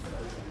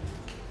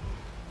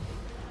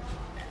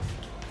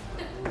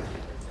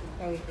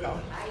we go.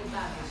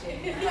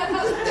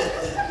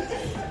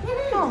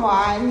 Come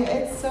on,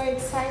 it's so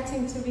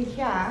exciting to be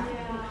here.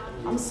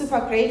 I'm super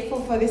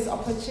grateful for this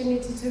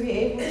opportunity to be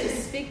able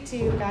to speak to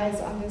you guys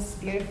on this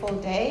beautiful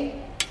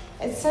day.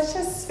 It's such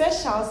a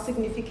special,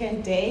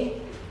 significant day.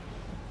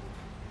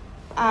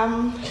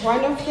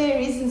 One of the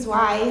reasons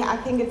why I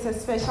think it's a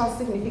special,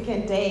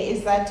 significant day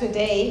is that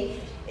today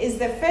is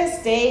the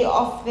first day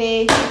of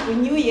the Hebrew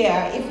New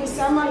Year. If you're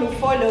someone who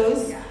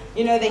follows,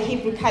 the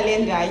Hebrew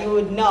calendar, you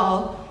would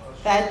know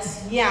that,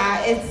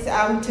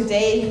 it's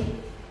today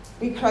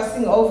we're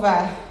crossing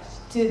over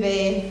to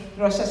the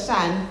Rosh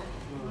Hashanah.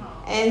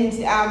 And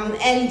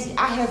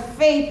I have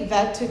faith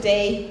that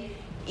today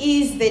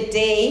is the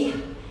day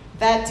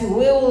that we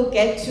will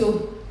get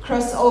to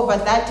cross over,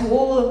 that we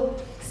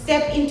will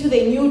step into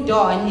the new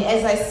dawn.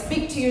 As I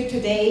speak to you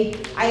today,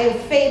 I have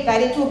faith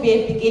that it will be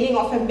a beginning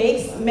of a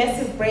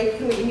massive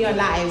breakthrough in your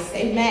lives.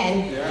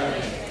 Amen. Yeah.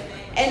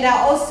 And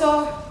I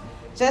also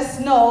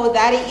just know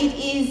that it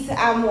is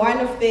one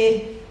of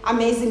the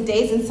amazing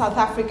days in South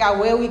Africa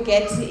where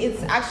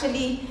it's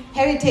actually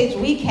Heritage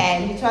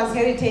Weekend. It was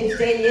Heritage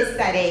Day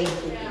yesterday.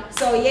 Yeah.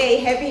 So yay,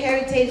 happy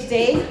Heritage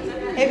Day.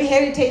 Happy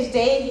Heritage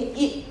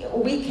Day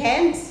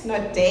weekend,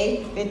 not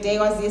day. The day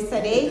was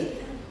yesterday.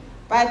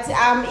 But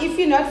if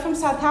you're not from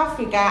South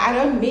Africa, I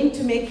don't mean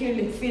to make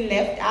you feel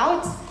left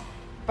out,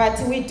 but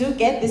we do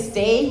get this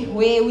day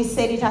where we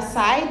set it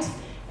aside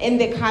in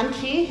the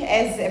country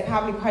as a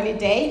public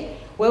holiday,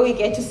 where we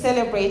get to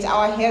celebrate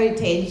our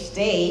Heritage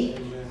Day.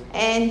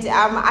 And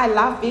I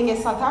love being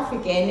a South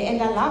African, and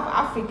I love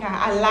Africa.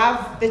 I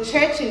love the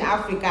church in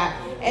Africa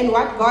and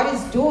what God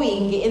is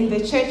doing in the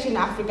church in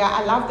Africa.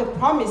 I love the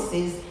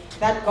promises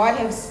that God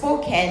has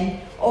spoken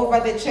over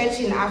the church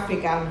in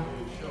Africa.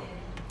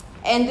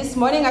 And this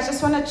morning, I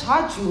just want to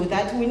charge you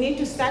that we need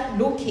to start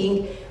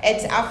looking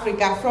at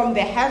Africa from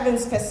the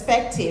heavens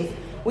perspective.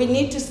 We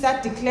need to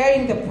start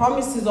declaring the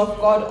promises of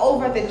God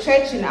over the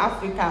church in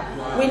Africa.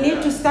 We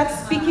need to start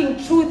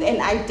speaking truth and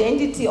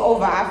identity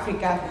over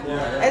Africa.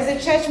 As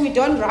a church, we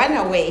don't run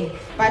away,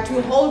 but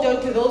we hold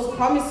on to those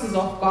promises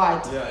of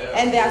God.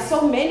 And there are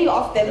so many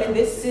of them in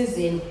this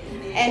season.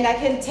 And I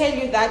can tell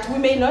you that we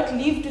may not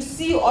live to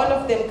see all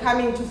of them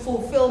coming to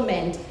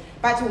fulfillment.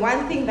 But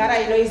one thing that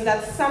I know is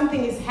that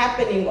something is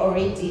happening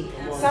already.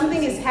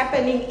 Something is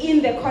happening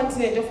in the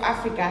continent of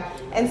Africa,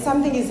 and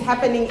something is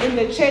happening in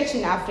the church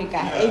in Africa.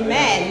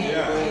 Amen.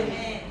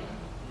 Amen.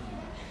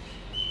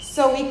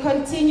 So we're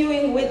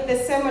continuing with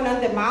the Sermon on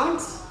the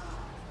Mount.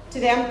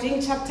 Today I'm doing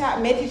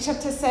Matthew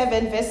chapter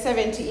 7, verse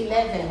 7 to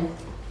 11.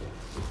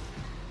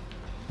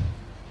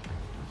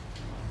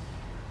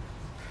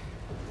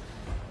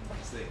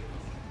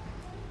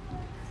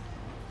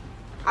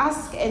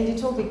 Ask and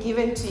it will be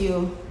given to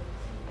you.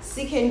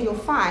 Seek and you'll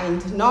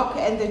find. Knock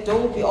and the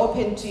door will be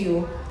opened to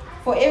you.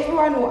 For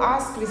everyone who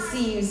asks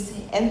receives,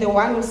 and the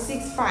one who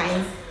seeks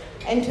finds,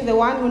 and to the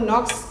one who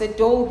knocks the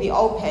door will be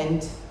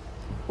opened.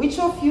 Which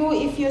of you,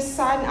 if your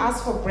son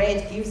asks for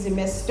bread, gives him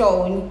a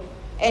stone,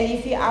 and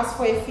if he asks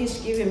for a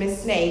fish, give him a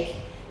snake?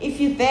 If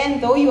you then,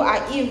 though you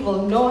are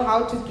evil, know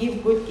how to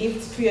give good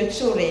gifts to your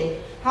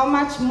children, how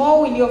much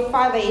more will your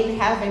Father in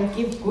heaven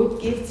give good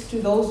gifts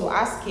to those who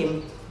ask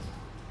him?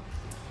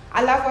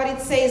 I love what it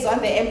says on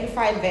the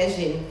Amplified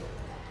Version.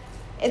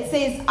 It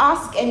says,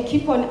 ask and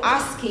keep on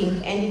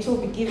asking, and it will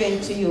be given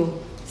to you.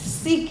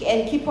 Seek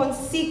and keep on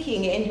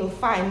seeking, and you'll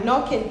find.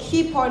 Knock and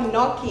keep on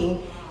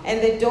knocking,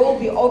 and the door will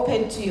be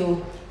open to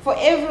you. For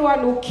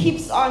everyone who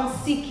keeps on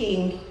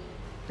seeking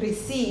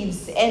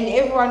receives, and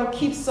everyone who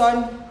keeps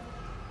on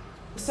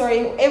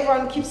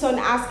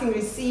asking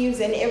receives,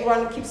 and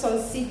everyone who keeps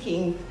on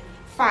seeking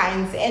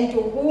finds. And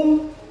to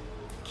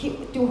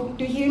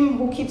him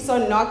who keeps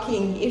on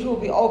knocking, it will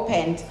be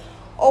opened.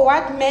 Or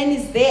what man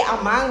is there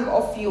among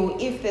of you,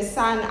 if the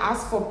son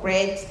asks for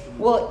bread,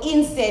 will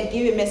instead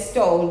give him a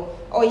stone?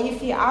 Or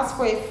if he asks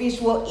for a fish,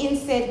 will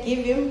instead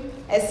give him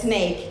a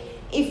snake?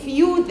 If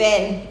you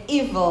then,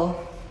 evil,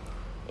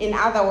 in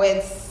other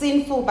words,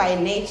 sinful by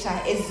nature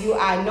as you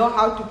are, know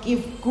how to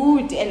give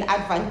good and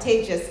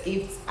advantageous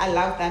gifts. I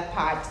love that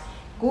part.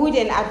 Good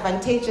and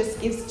advantageous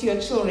gifts to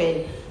your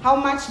children. How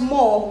much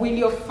more will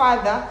your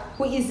Father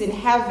who is in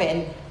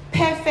heaven,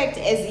 perfect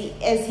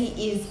as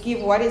he is,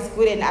 give what is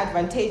good and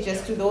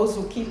advantageous to those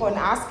who keep on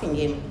asking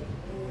him?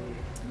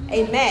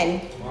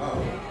 Amen.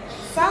 Wow.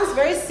 Sounds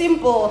very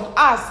simple.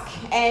 Ask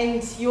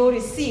and you'll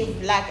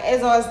receive. Like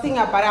as I was thinking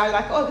about it, I was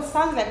like, oh, this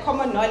sounds like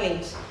common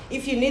knowledge.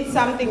 If you need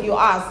something, you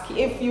ask.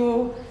 If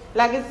you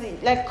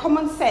it's like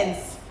common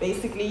sense,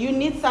 basically. You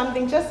need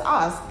something, just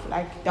ask.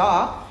 Like,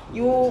 duh.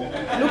 You're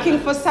looking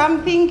for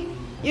something,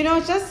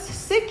 just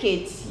seek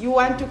it. You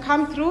want to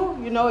come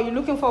through, you're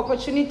looking for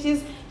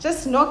opportunities,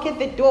 just knock at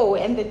the door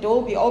and the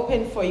door will be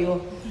open for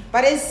you.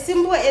 But as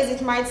simple as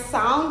it might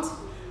sound,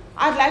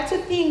 I'd like to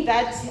think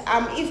that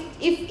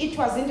if it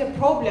wasn't a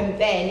problem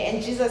then,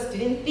 and Jesus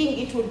didn't think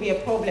it would be a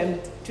problem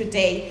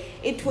today,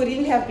 it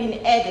wouldn't have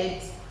been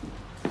added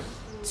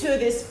to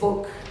this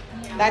book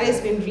that has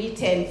been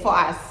written for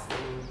us.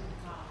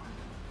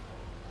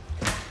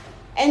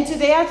 And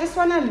today I just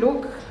want to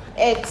look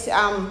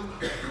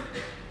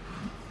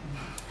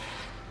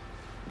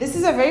this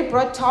is a very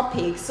broad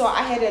topic, so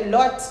I had a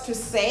lot to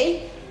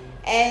say,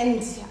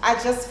 and I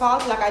just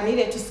felt like I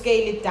needed to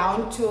scale it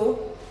down to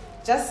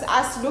just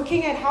us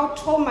looking at how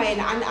trauma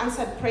and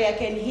unanswered prayer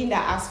can hinder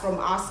us from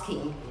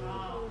asking.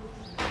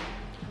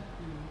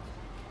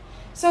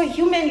 So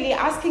humanly,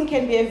 asking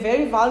can be a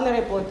very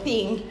vulnerable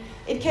thing.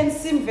 It can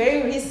seem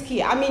very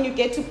risky. I mean, you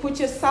get to put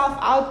yourself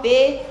out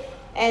there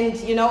and,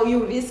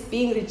 you risk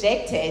being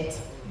rejected.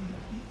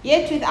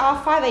 Yet with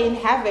our Father in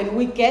heaven,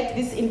 we get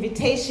this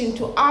invitation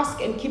to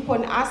ask and keep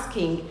on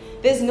asking.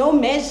 There's no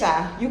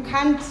measure. You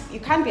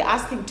can't be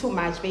asking too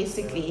much,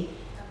 basically.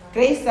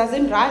 Grace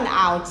doesn't run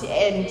out,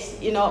 and,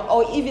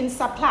 or even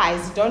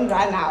supplies don't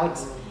run out.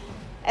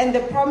 And the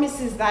promise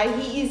is that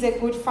He is a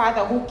good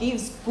Father who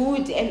gives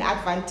good and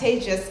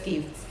advantageous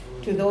gifts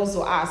to those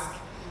who ask.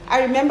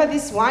 I remember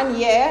this one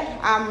year,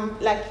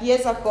 like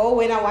years ago,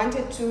 when I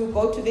wanted to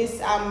go to this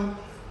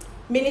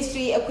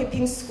ministry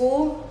equipping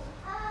school.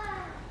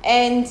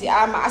 And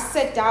I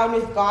sat down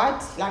with God,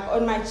 like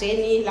on my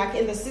journey, like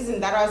in the season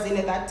that I was in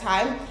at that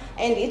time.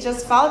 And it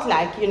just felt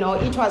like,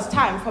 it was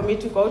time for me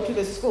to go to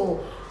the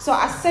school. So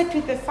I sat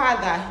with the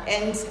Father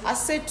and I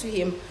said to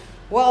Him,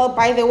 well,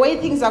 by the way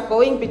things are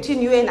going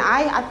between you and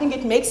I think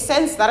it makes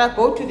sense that I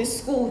go to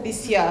this school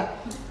this year.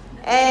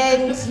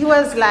 And He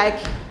was like,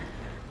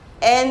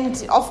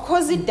 and of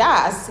course it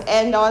does.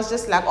 And I was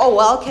just like, oh,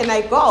 well, can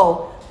I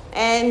go?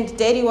 And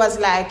Daddy was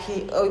like,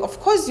 of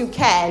course you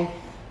can.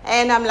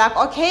 And I'm like,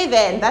 okay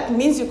then, that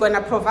means you're going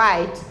to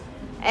provide.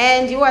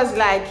 And he was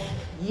like,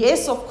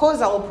 yes, of course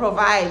I will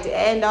provide.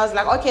 And I was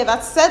like, okay,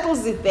 that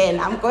settles it then.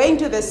 I'm going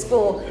to the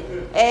school.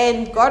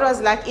 And God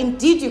was like,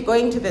 indeed you're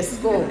going to the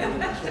school.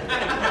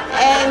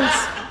 And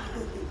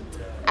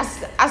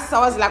as I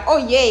was like, oh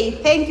yay,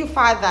 thank you,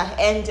 Father.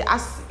 And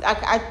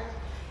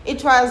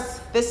it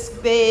was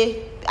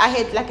I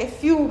had like a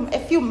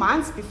few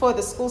months before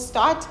the school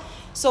start.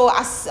 So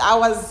as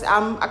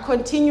I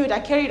continued, I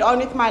carried on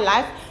with my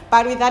life,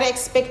 but with that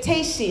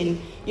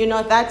expectation,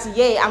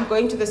 that, I'm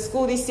going to the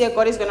school this year,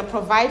 God is going to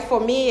provide for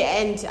me,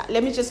 and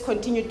let me just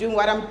continue doing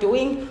what I'm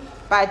doing.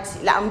 But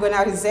I'm going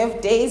to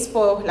reserve days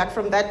for,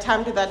 from that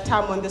time to that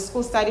time when the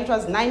school started. It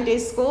was 9-day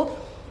school.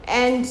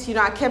 And,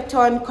 I kept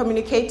on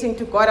communicating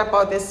to God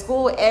about the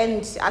school,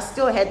 and I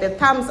still had the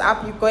thumbs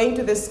up, you're going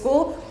to the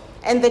school.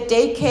 And the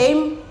day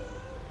came,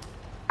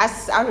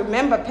 as I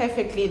remember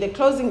perfectly, the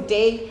closing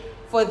day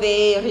for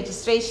the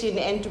registration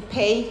and to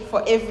pay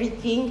for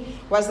everything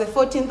was the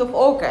 14th of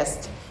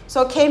August.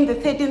 So came the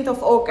 13th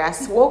of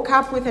August, woke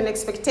up with an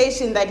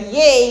expectation that,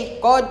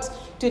 God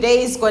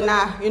today is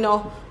gonna,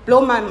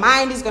 blow my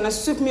mind, is gonna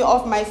sweep me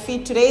off my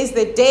feet. Today is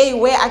the day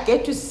where I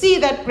get to see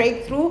that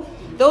breakthrough.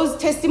 Those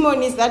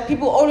testimonies that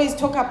people always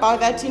talk about,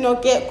 that,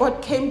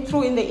 God came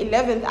through in the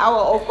 11th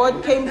hour, or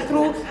God came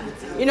through,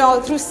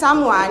 through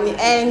someone,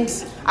 and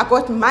I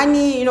got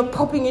money,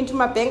 popping into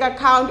my bank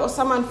account, or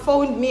someone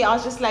phoned me. I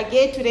was just like,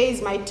 today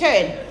is my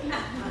turn.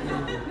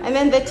 And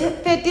then the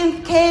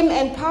 13th came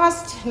and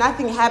passed,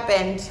 nothing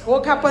happened.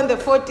 Woke up on the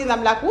 14th,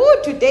 I'm like,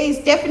 woo, today is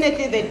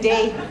definitely the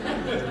day.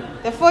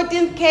 The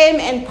 14th came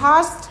and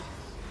passed,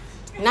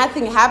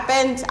 nothing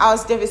happened. I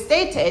was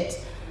devastated.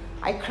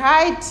 I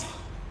cried.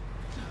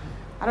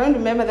 I don't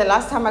remember the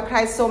last time I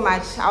cried so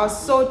much. I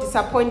was so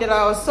disappointed.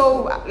 I was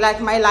so,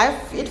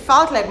 it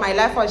felt like my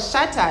life was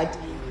shattered.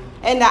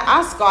 And I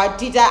asked God,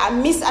 did I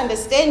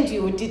misunderstand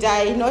you? Did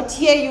I not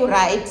hear you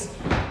right?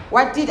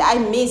 What did I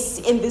miss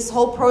in this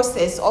whole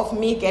process of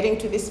me getting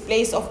to this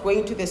place of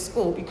going to the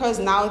school? Because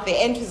now the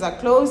entries are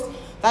closed.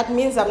 That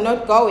means I'm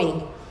not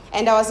going.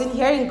 And I wasn't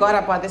hearing God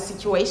about the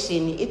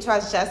situation. It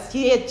was just,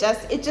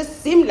 it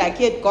just seemed like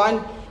He had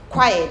gone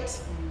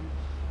quiet.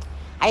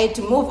 I had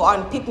to move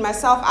on, pick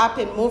myself up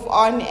and move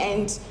on,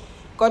 and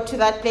got to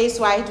that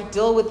place where I had to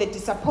deal with the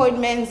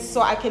disappointments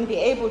so I can be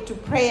able to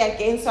pray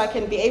again, so I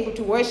can be able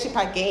to worship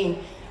again.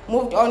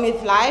 Moved on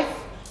with life.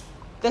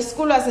 The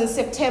school was in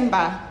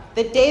September.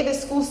 The day the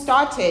school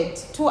started,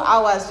 2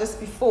 hours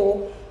just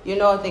before,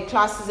 the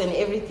classes and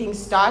everything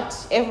start,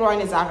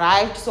 everyone has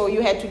arrived. So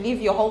you had to leave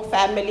your whole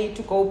family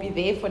to go be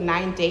there for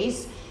 9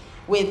 days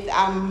with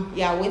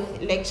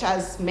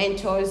lectures,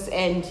 mentors,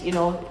 and,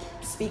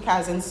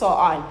 speakers and so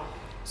on.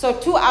 So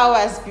 2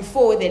 hours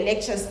before the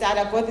lecture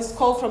started, I got this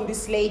call from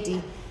this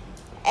lady.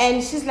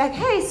 And she's like,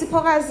 hey,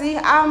 Sipokazi,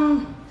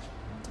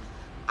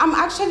 I'm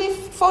actually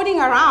phoning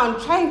around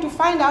trying to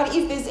find out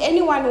if there's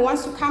anyone who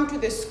wants to come to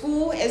the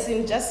school, as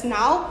in just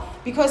now,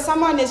 because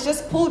someone has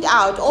just pulled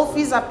out. All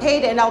fees are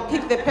paid, and I'll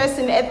pick the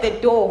person at the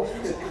door.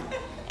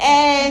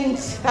 And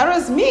that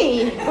was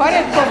me. God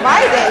had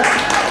provided.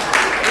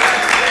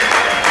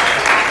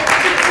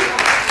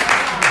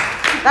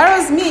 That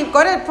was me.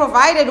 God had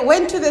provided.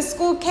 Went to the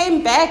school,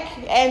 came back,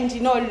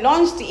 and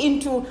launched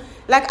into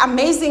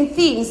amazing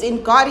things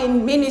in God,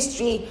 in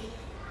ministry.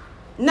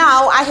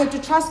 Now I had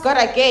to trust God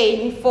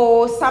again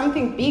for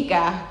something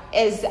bigger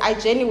as I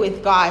journey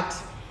with God.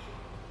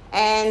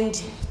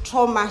 And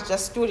trauma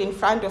just stood in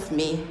front of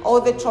me. All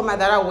the trauma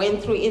that I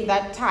went through in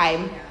that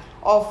time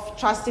of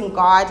trusting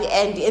God,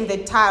 and in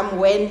the time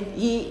when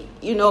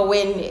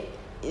when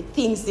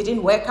things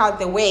didn't work out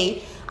the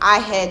way I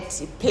had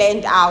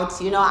planned out,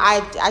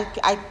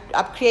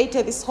 I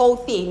created this whole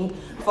thing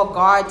for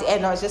God,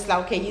 and I was just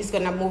like, okay, he's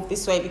gonna move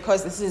this way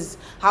because this is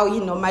how he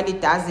normally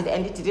does it,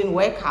 and it didn't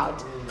work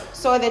out.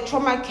 So the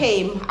trauma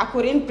came. I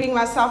couldn't bring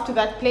myself to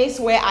that place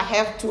where I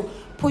have to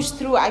push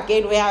through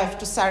again, where I have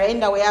to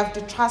surrender, where I have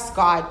to trust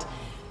God.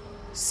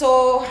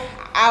 So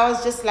I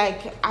was just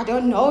like, I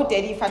don't know,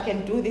 Daddy, if I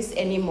can do this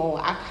anymore.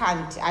 I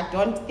can't. I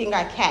don't think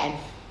I can.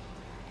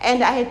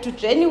 And I had to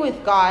journey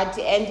with God,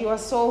 and he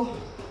was so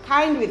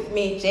kind with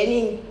me,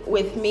 journeying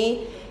with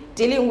me,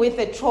 dealing with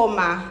the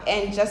trauma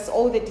and just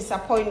all the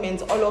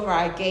disappointments all over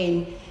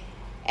again,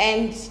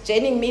 and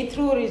journeying me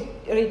through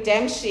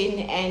redemption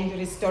and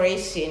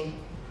restoration.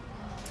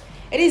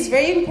 It is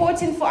very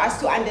important for us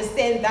to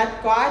understand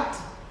that God,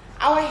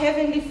 our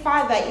Heavenly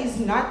Father, is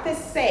not the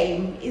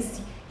same.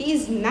 He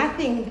is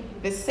nothing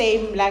the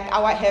same like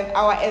our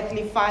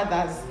earthly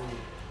fathers.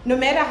 No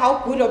matter how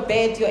good or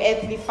bad your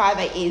earthly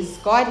father is,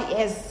 God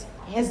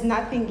is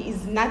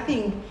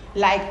nothing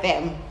like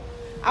them.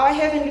 Our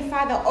Heavenly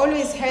Father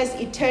always has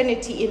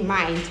eternity in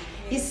mind.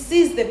 He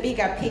sees the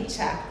bigger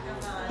picture.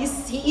 He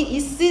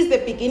sees the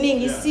beginning.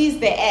 He sees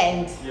the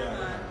end.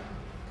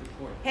 Good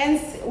point.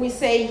 Hence, we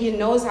say he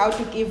knows how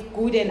to give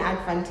good and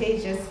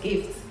advantageous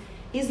gifts.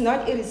 He's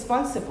not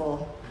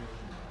irresponsible.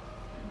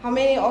 How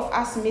many of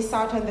us miss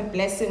out on the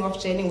blessing of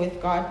journeying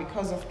with God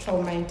because of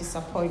trauma and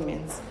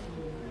disappointments?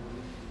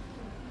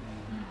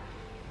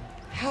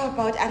 How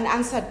about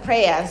unanswered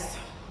prayers?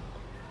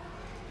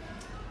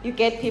 You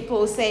get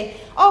people who say,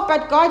 oh,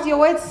 but God, your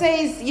word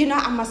says,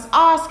 I must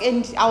ask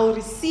and I'll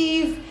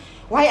receive.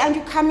 Why aren't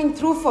you coming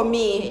through for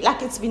me?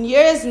 Like, it's been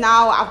years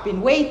now, I've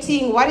been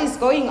waiting. What is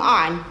going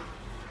on?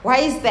 Why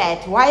is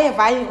that?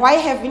 Why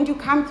haven't you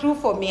come through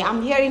for me?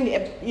 I'm hearing,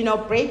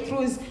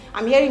 breakthroughs.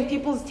 I'm hearing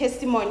people's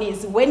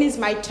testimonies. When is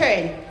my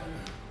turn?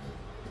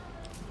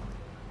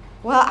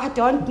 Well, I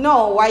don't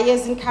know why he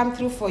hasn't come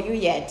through for you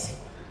yet.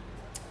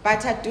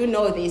 But I do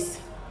know this.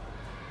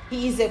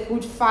 He is a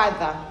good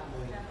father.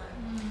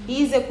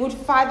 He is a good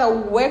father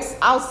who works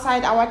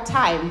outside our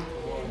time,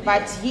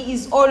 but he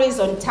is always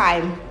on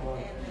time.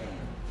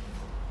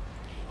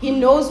 He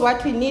knows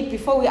what we need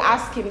before we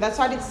ask him. That's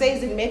what it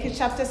says in Matthew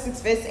chapter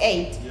 6, verse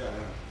 8.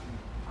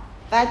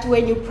 That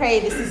when you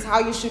pray, this is how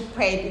you should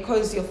pray,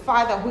 because your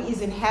Father who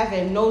is in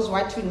heaven knows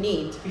what you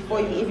need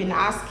before you even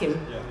ask him.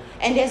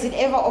 And has it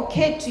ever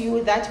occurred to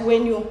you that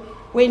when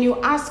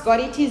you ask God,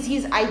 it is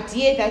his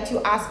idea that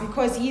you ask,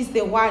 because he's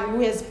the one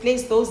who has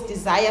placed those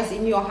desires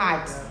in your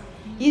heart.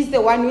 He's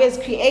the one who has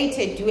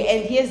created you,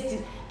 and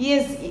he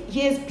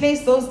has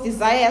placed those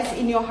desires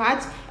in your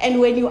heart. And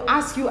when you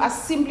ask, you are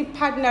simply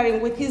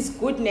partnering with his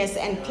goodness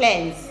and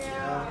plans.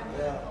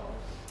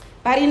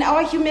 But in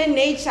our human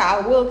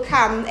nature, we'll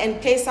come and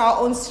place our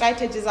own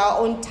strategies, our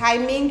own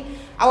timing,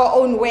 our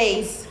own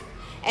ways,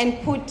 and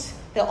put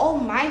the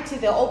Almighty,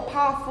 the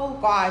all-powerful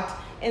God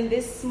in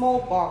this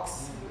small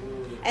box.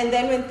 And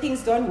then when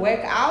things don't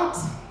work out,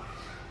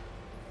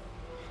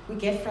 we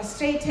get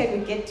frustrated,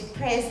 we get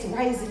depressed.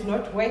 Why is it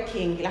not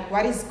working? Like,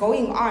 what is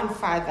going on,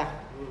 Father?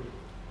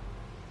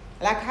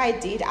 Like I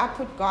did, I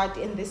put God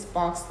in this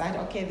box that,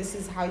 okay, this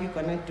is how you're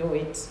going to do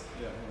it.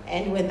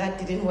 And when that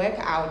didn't work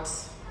out,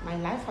 my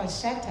life was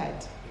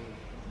shattered.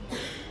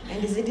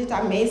 And isn't it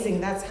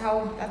amazing? That's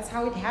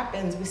how it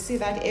happens. We see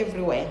that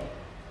everywhere.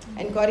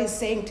 And God is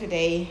saying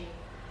today,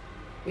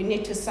 we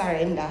need to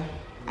surrender.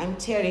 I'm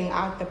tearing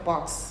out the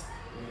box.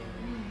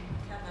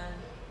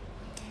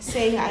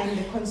 Saying I am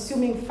the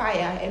consuming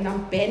fire, and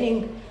I'm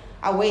burning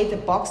away the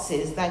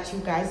boxes that you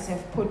guys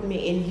have put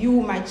me in.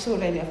 You, my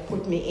children, have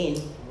put me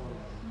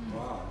in.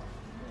 Wow.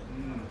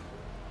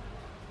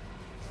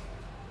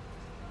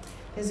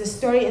 There's a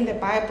story in the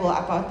Bible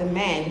about the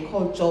man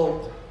called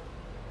Job.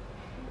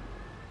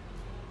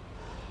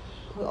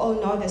 We all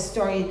know the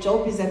story.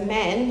 Job is a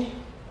man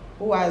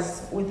who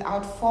was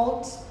without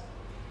fault,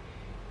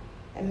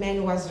 a man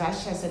who was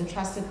righteous and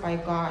trusted by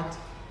God.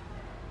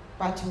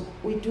 But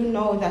we do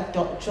know that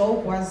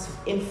Job was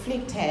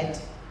inflicted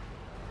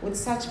with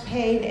such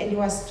pain, and he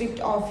was stripped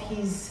of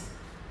his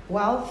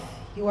wealth.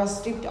 He was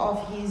stripped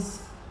of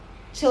his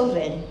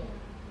children.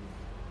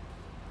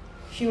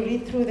 If you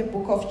read through the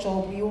book of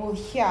Job, you will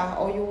hear,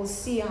 or you will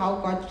see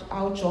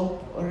how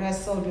Job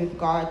wrestled with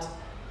God.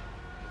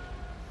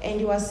 And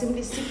he was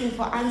simply seeking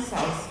for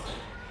answers.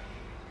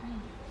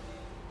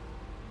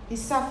 He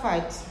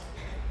suffered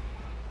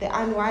the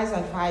unwise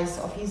advice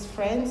of his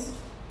friends,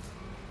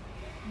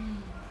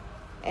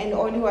 and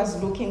all he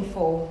was looking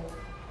for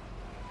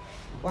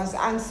was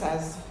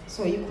answers,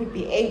 so he could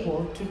be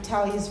able to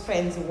tell his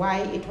friends why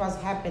it was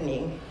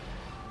happening.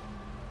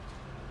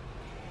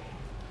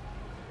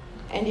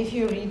 And if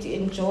you read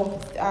in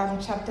Job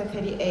chapter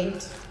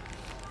 38,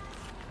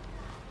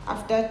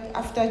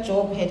 after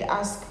Job had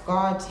asked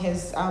God,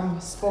 has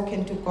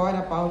spoken to God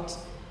about,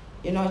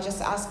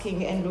 just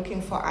asking and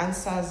looking for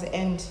answers,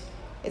 and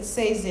it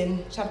says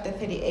in chapter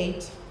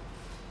 38,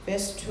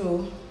 verse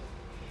 2,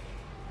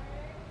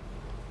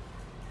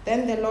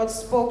 Then the Lord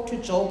spoke to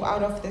Job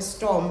out of the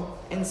storm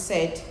and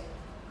said,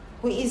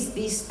 "Who is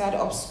this that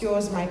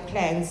obscures my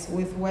plans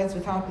with words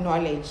without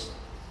knowledge?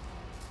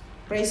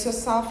 Brace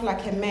yourself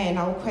like a man.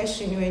 I will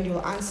question you and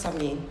you'll answer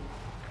me.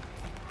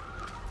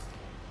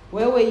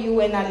 Where were you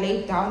when I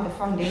laid down the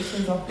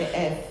foundations of the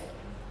earth?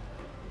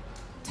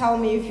 Tell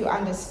me if you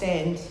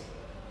understand.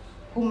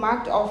 Who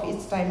marked off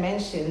its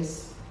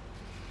dimensions?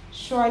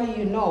 Surely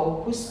you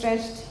know. Who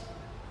stretched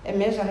a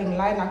measuring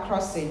line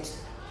across it?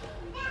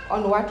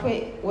 On what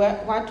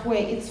were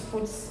its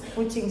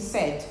footing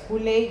set? Who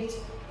laid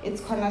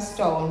its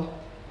cornerstone?"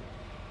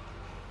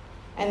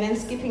 And then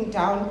skipping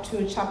down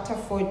to chapter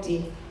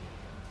 40,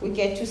 we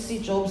get to see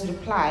Job's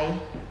reply.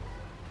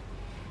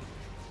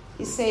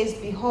 He says,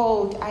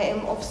 "Behold, I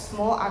am of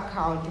small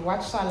account.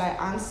 What shall I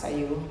answer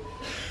you?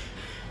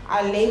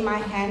 I lay my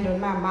hand on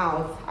my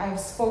mouth. I have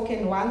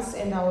spoken once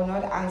and I will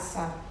not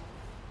answer.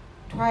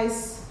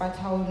 Twice, but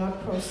I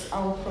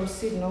will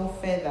proceed no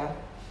further."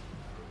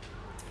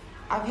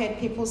 I've heard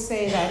people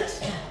say that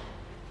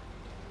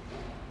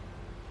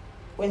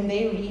when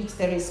they read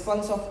the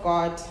response of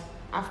God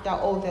after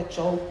all that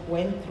Job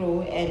went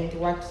through and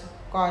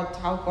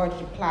how God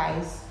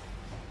replies,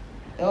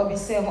 they'll be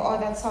saying, "Oh,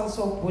 that sounds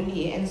so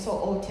bully and so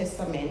Old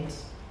Testament."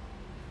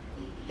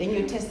 The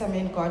New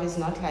Testament God is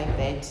not like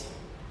that.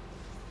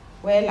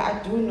 Well, I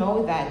do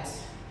know that.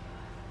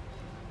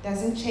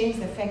 Doesn't change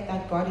the fact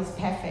that God is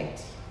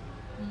perfect.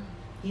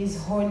 He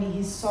is holy,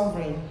 He's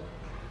sovereign.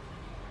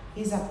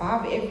 He's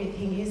above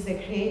everything. He's the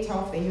creator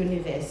of the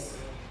universe.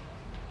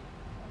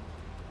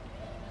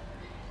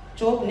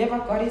 Job never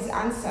got his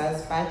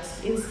answers, but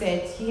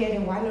instead he had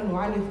a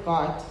one-on-one with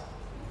God.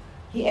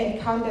 He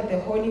encountered the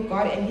holy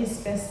God and his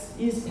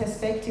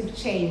perspective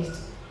changed.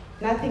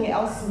 Nothing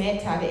else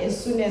mattered.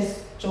 As soon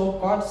as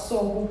Job saw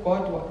who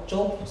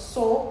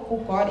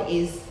God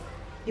is,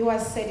 he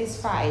was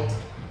satisfied.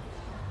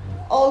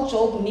 All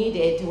Job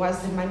needed was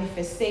the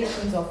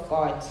manifestations of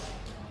God.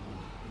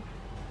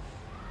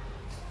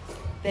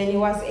 Then he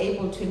was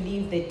able to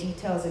leave the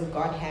details in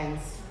God's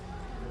hands.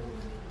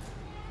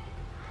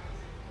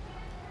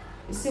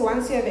 You see,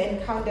 once you have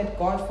encountered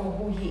God for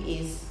who He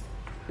is,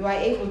 you are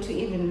able to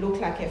even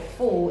look like a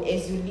fool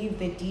as you leave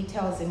the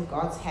details in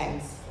God's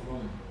hands.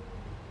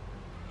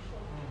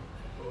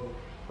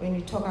 When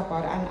you talk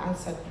about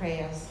unanswered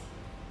prayers.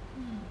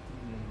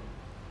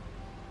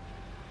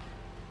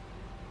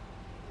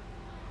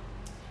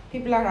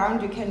 People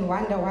around you can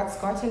wonder what's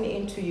gotten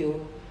into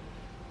you,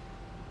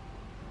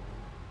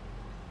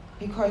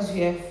 because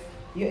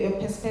your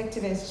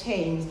perspective has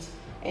changed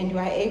and you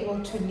are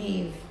able to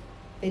leave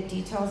the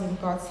details in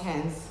God's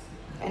hands.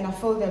 And I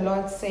feel the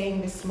Lord saying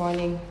this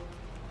morning,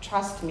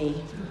 trust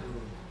me.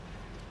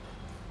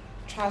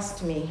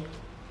 Trust me.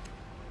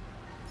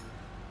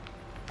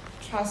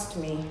 Trust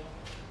me.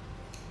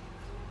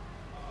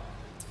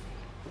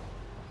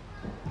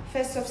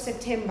 1st of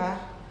September,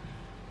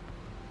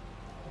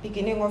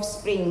 beginning of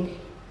spring,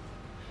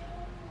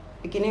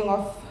 beginning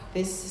of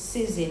this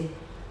season,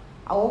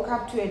 I woke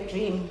up to a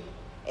dream,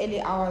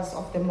 early hours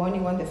of the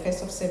morning on the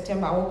 1st of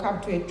September. I woke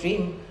up to a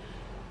dream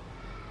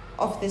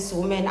of this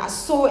woman. I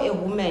saw a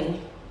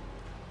woman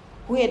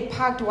who had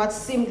parked what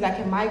seemed like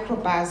a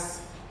microbus.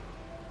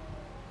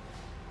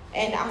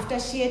 And after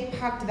she had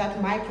parked that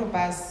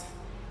microbus,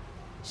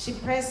 she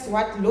pressed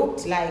what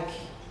looked like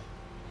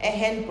a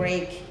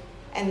handbrake,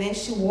 and then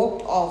she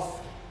walked off.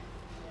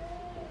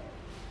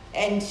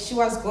 And she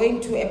was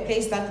going to a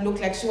place that looked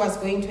like she was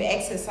going to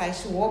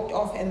exercise. She walked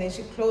off and then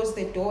she closed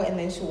the door and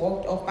then she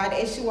walked off. But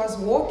as she was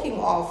walking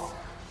off,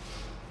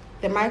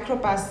 the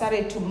microbus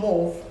started to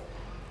move.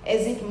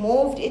 As it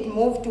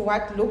moved to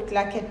what looked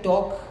like a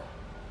dock,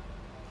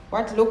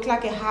 what looked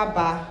like a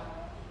harbor.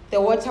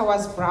 The water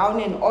was brown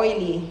and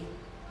oily.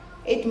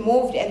 It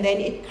moved and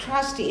then it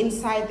crashed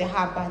inside the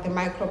harbor, the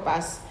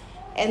microbus.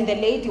 And the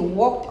lady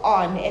walked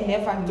on and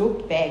never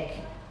looked back.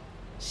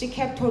 She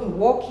kept on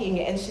walking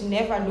and she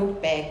never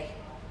looked back.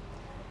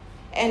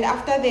 And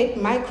after the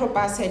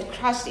microbus had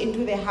crashed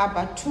into the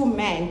harbor,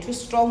 two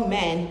strong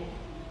men,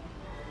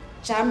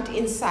 jumped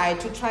inside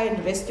to try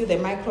and rescue the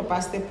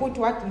microbus. They put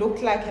what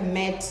looked like a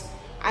mat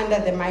under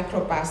the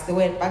microbus,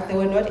 but they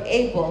were not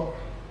able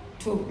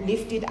to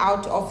lift it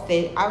out of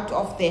the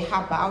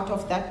harbor, out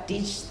of that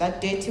ditch, that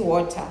dirty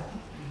water.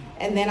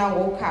 And then I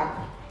woke up.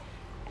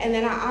 And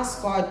then I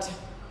asked God,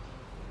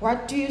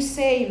 "What do you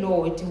say,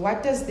 Lord?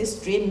 What does this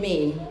dream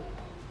mean?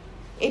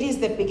 It is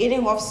the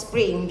beginning of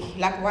spring.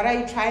 Like, what are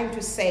you trying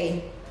to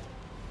say?"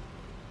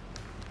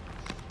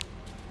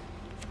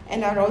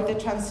 And I wrote the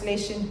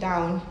translation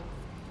down.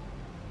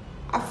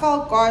 I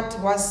felt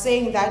God was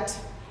saying that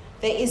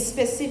there is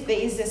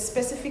a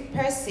specific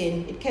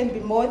person. It can be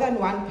more than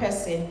one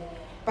person,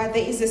 but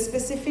there is a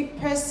specific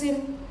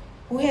person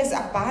who has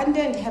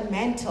abandoned her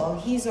mantle,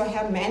 his or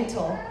her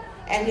mantle,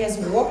 and has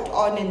walked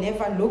on and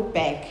never looked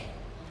back.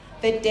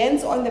 The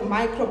dents on the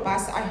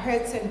microbus are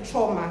hurts and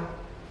trauma.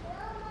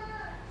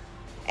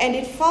 And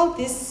it felt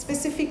this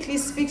specifically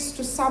speaks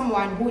to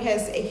someone who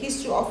has a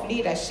history of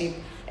leadership,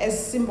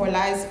 as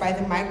symbolized by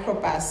the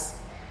microbus.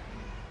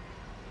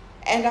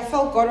 And I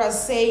felt God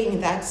was saying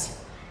that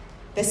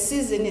the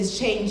season is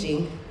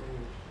changing.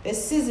 The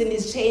season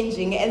is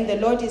changing, and the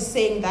Lord is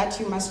saying that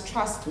you must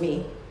trust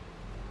me.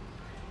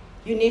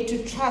 You need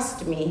to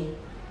trust me.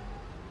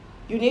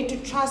 You need to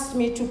trust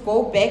me to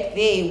go back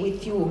there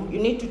with you. You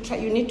need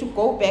to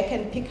go back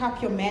and pick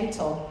up your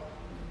mantle.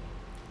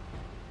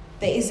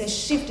 There is a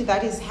shift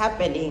that is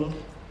happening.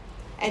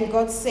 And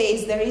God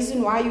says the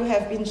reason why you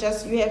have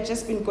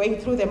just been going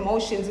through the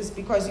motions is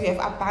because you have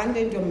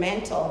abandoned your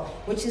mantle,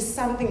 which is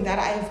something that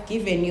I have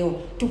given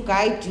you to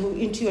guide you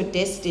into your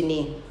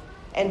destiny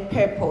and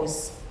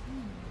purpose.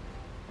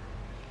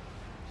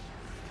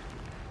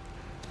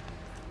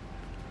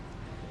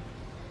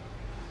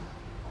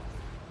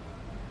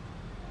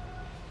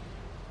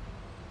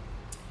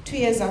 Two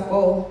years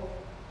ago,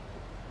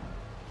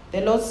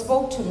 the Lord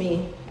spoke to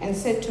me and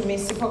said to me,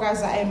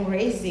 Sipokazi, I am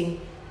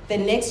raising the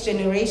next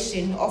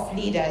generation of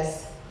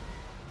leaders.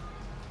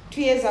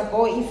 2 years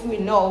ago, if we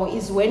know,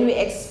 is when we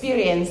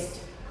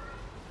experienced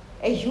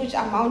a huge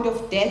amount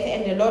of death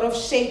and a lot of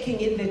shaking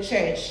in the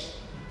church.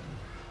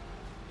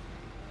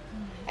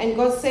 And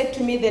God said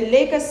to me, the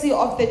legacy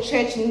of the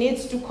church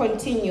needs to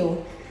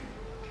continue.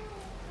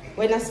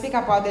 When I speak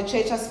about the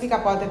church, I speak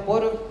about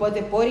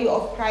the body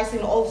of Christ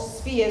in all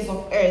spheres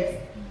of earth.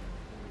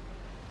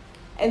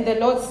 And the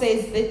Lord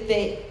says that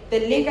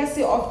the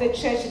legacy of the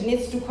church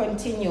needs to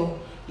continue.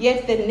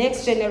 Yet the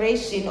next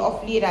generation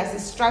of leaders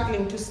is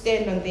struggling to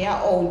stand on their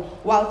own,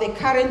 while the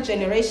current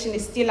generation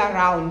is still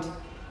around.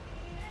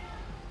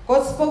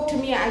 God spoke to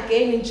me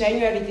again in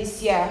January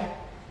this year.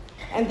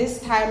 And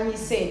this time he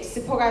said,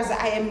 Sipokazi,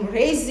 I am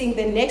raising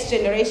the next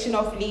generation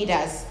of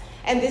leaders.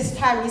 And this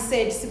time he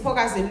said,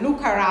 Sipokazi,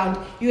 look around.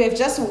 You have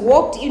just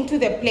walked into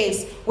the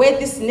place where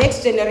this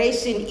next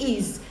generation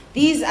is.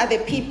 These are the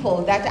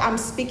people that I'm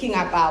speaking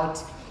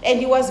about. And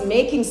he was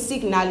making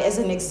Signal as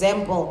an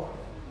example.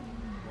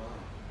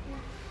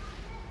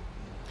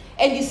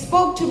 And he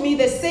spoke to me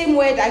the same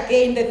word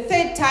again, the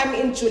third time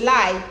in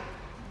July,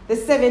 the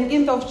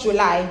 17th of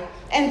July.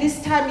 And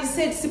this time he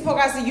said,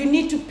 Sipokazi, you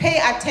need to pay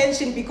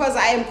attention because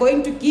I am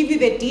going to give you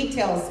the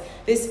details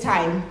this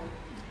time.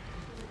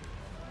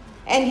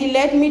 And he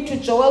led me to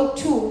Joel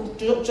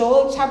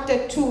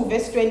chapter 2,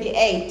 verse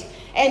 28.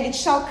 And it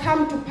shall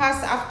come to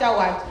pass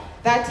afterward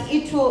that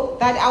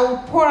I will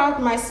pour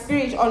out my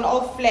spirit on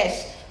all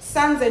flesh.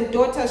 Sons and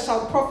daughters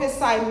shall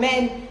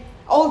prophesy,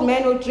 old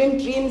men will dream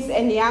dreams,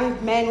 and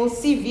young men will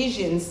see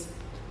visions.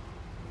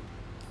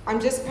 I'm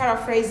just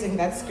paraphrasing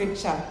that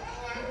scripture.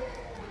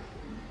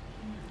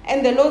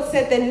 And the Lord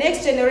said, the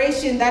next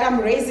generation that I'm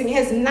raising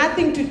has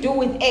nothing to do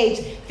with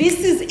age.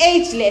 This is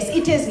ageless.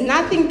 It has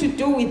nothing to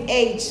do with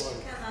age.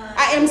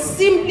 I am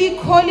simply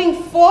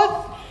calling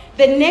forth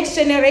the next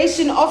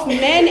generation of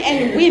men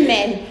and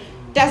women.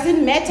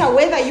 Doesn't matter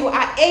whether you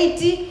are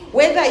 80,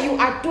 whether you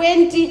are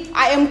 20.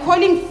 I am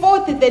calling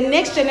forth the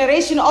next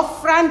generation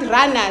of front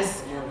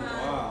runners.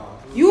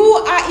 You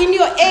are in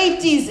your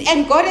 80s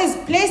and God has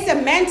placed a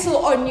mantle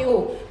on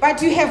you,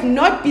 but you have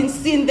not been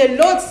seen. The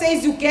Lord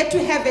says you get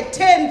to have a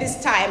turn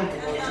this time.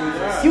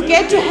 You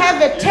get to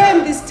have a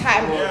turn this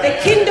time. The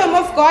kingdom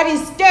of God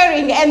is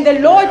stirring, and the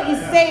Lord is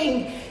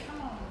saying,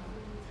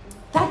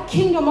 that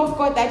kingdom of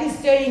God that is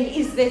stirring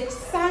is the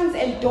sons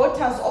and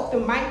daughters of the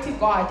mighty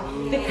God.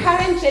 The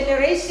current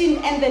generation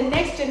and the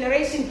next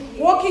generation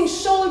walking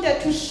shoulder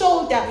to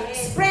shoulder,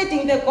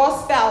 spreading the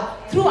gospel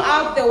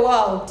throughout the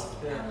world.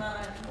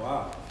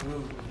 Wow.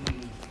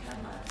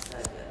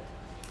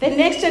 The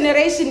next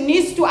generation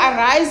needs to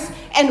arise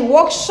and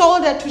walk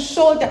shoulder to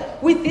shoulder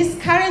with this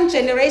current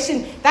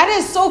generation that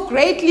has so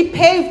greatly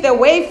paved the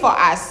way for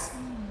us.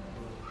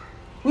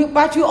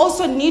 But we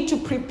also need to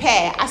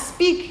prepare. I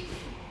speak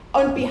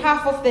on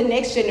behalf of the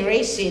next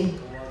generation,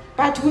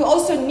 but we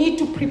also need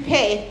to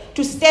prepare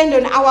to stand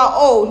on our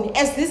own,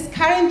 as this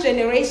current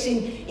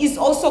generation is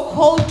also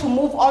called to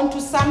move on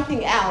to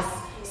something else,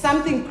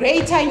 something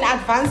greater in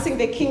advancing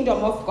the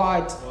kingdom of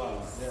God.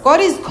 God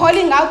is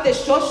calling out the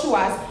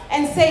Joshuas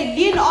and say,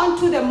 lean on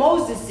to the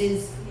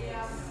Moseses.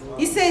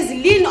 He says,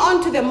 lean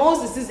on to the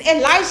Moseses.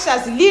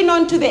 Elishas, lean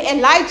on to the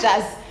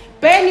Elijahs.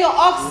 Burn your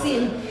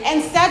oxen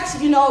and start,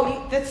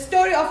 the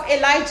story of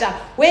Elijah,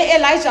 where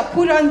Elijah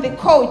put on the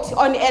coat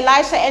on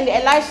Elisha, and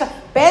Elisha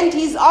burned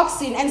his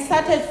oxen and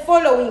started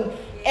following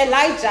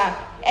Elijah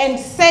and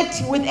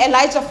sat with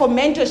Elijah for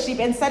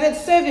mentorship and started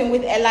serving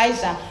with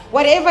Elijah.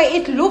 Whatever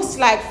it looks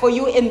like for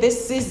you in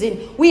this season,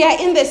 we are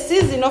in the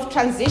season of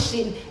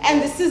transition,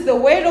 and this is the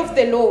word of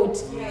the Lord.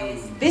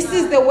 Yes. This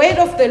is the word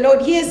of the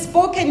Lord. He has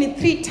spoken it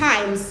 3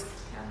 times.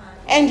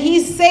 And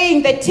he's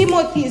saying that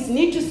Timothys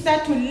need to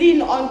start to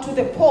lean onto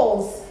the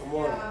poles.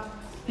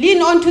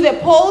 Lean onto the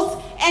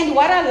poles. And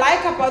what I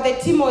like about the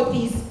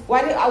Timothys,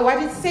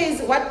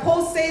 what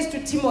Paul says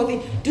to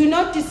Timothy, do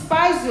not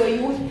despise your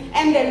youth.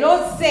 And the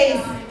Lord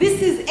says,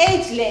 this is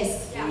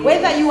ageless. Yeah.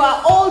 Whether you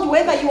are old,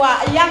 whether you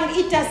are young,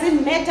 it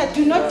doesn't matter.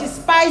 Do not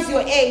despise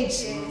your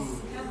age.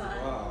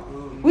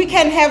 We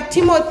can have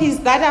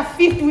Timothys that are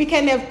 50, we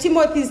can have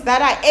Timothys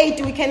that are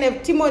 80, we can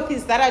have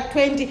Timothys that are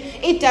 20.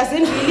 It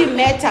doesn't really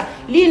matter.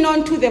 Lean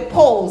on to the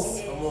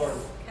poles.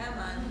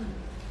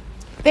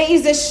 There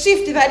is a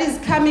shift that is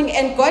coming,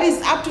 and God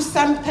is up to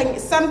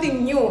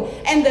something new.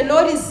 And the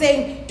Lord is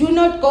saying, do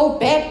not go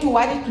back to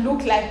what it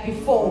looked like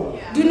before.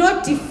 Do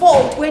not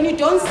default. When you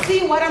don't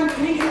see what I'm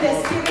doing in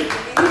the spirit,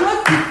 do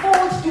not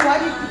default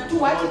to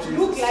what it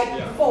looked like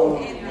before.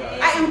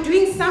 I am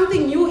doing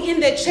something new in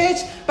the church,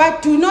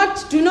 but do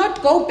not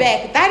go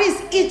back. That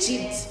is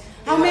Egypt.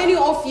 How many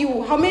of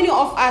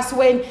us,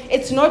 when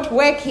it's not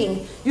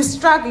working, you're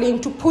struggling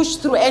to push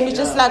through, and you're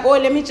just like, oh,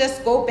 let me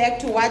just go back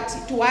to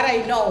what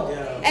I know.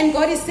 And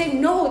God is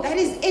saying, no, that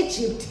is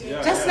Egypt.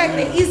 Just like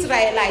the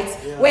Israelites,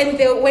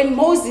 when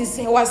Moses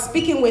was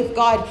speaking with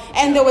God,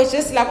 and they were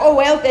just like, oh,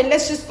 well, then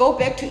let's just go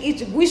back to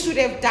Egypt. We should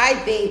have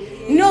died there.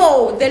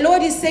 No, the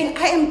Lord is saying,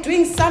 I am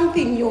doing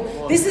something new.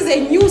 This is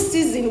a new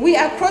season. We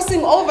are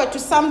crossing over to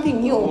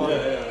something new.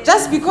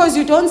 Just because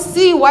you don't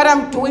see what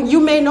I'm doing, you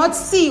may not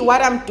see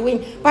what I'm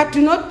doing, but do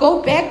not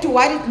go back to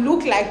what it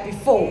looked like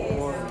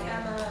before.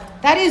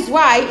 That is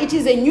why it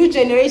is a new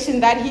generation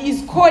that He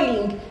is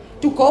calling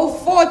to go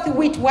forth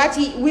with what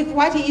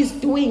He is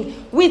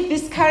doing with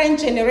this current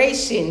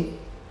generation.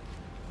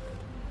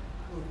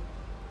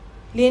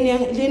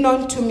 Lean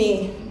on to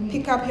me.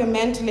 Pick up your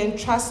mantle and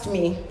trust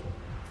me.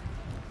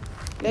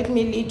 Let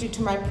me lead you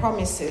to my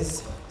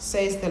promises,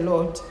 says the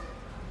Lord.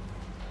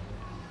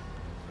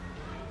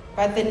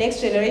 But the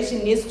next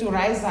generation needs to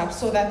rise up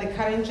so that the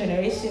current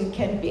generation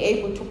can be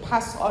able to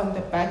pass on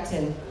the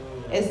baton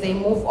as they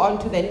move on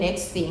to the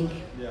next thing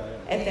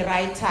at the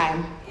right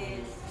time.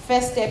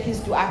 First step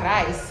is to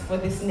arise for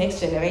this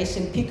next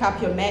generation. Pick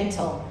up your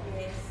mantle.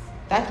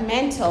 That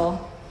mantle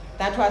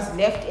that was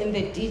left in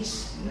the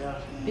ditch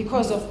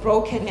because of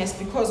brokenness,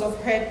 because of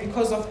hurt,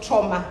 because of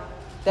trauma.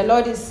 The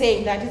Lord is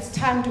saying that it's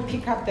time to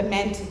pick up that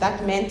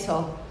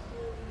mantle.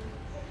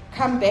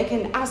 Come back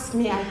and ask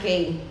me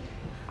again.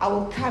 I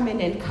will come and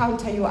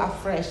encounter you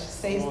afresh,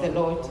 says the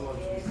Lord.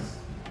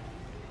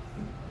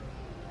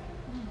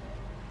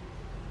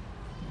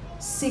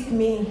 Seek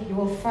me, you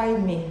will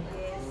find me.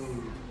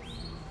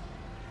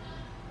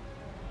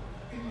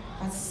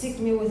 But seek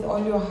me with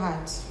all your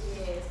heart.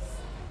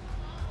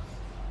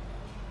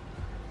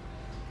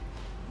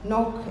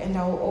 Knock and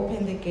I will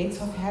open the gates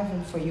of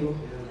heaven for you.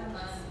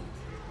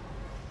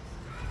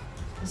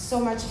 There's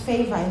so much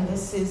favor in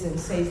this season,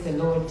 says the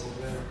Lord.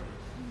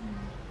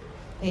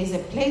 There is a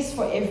place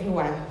for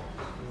everyone.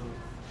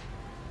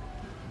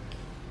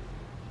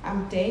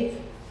 I'm Dave.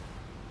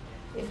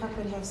 If I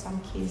could have some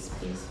keys,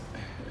 please.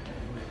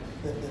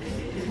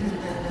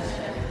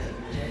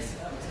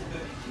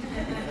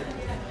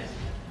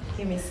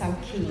 Give me some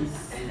keys.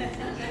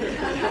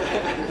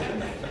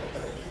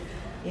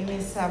 Give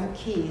me some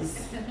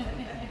keys.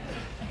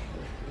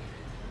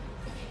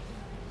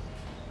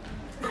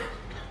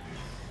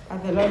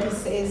 But the Lord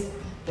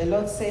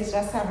says,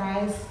 just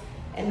arise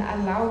and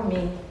allow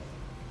me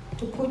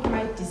to put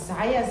my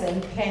desires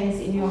and plans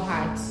in your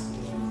heart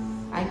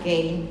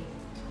again.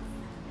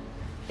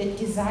 The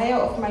desire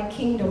of my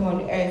kingdom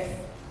on earth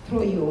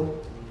through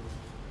you.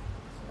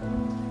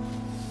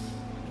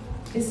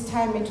 This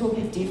time it will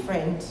be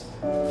different.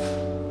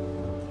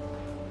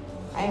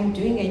 I am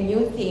doing a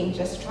new thing,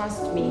 just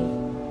trust me.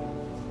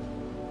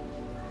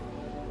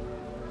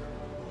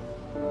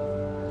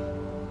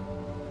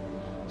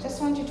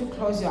 Just want you to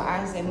close your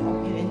eyes and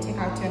open and take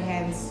out your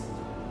hands.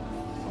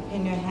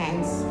 Open your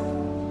hands.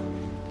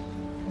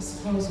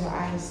 Just close your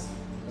eyes.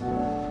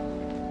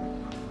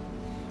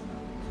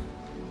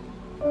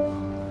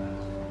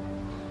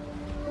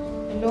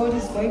 The Lord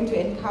is going to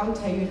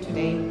encounter you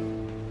today.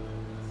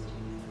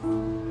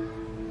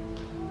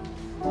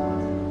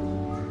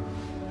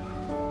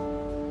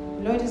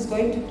 The Lord is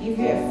going to give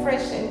you a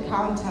fresh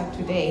encounter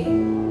today.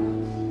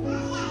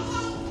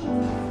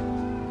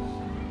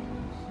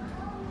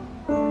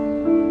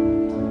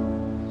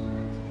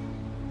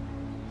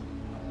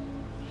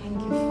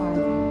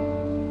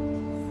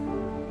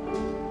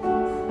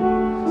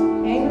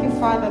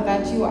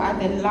 That you are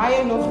the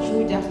Lion of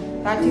Judah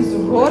that is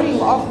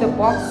roaring off the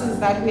boxes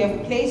that we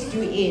have placed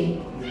you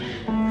in.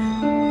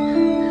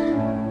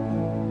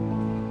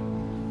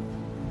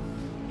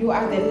 You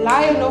are the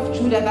Lion of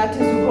Judah that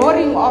is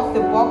roaring off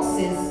the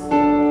boxes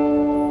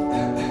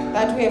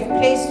that we have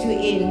placed you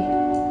in.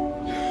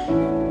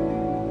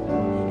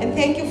 And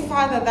thank you,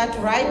 Father, that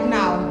right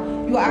now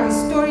you are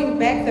restoring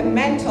back the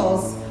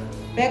mantles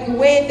back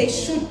where they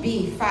should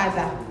be,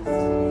 Father.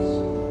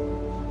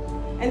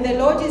 And the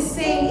Lord is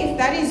saying, if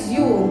that is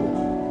you,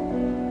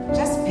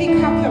 just pick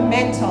up your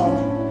mantle.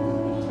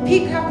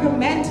 Pick up your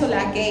mantle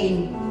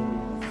again.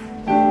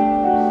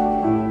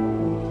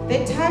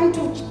 The time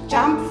to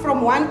jump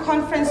from one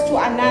conference to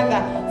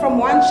another, from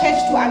one church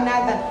to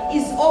another,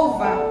 is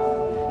over.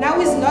 Now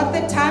is not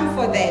the time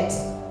for that.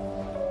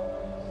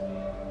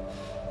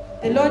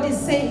 The Lord is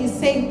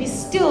saying, be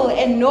still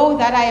and know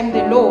that I am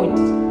the Lord.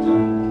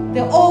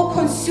 The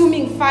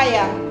all-consuming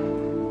fire.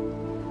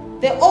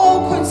 The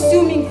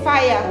all-consuming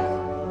fire.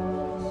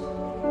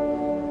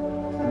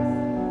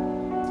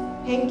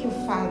 Thank you,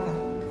 Father.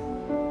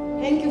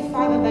 Thank you,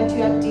 Father, that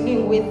you are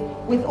dealing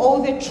with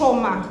all the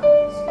trauma.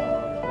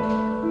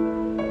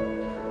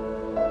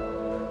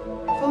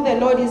 the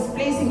Lord is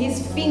placing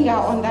his finger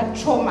on that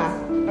trauma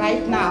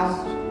right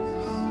now.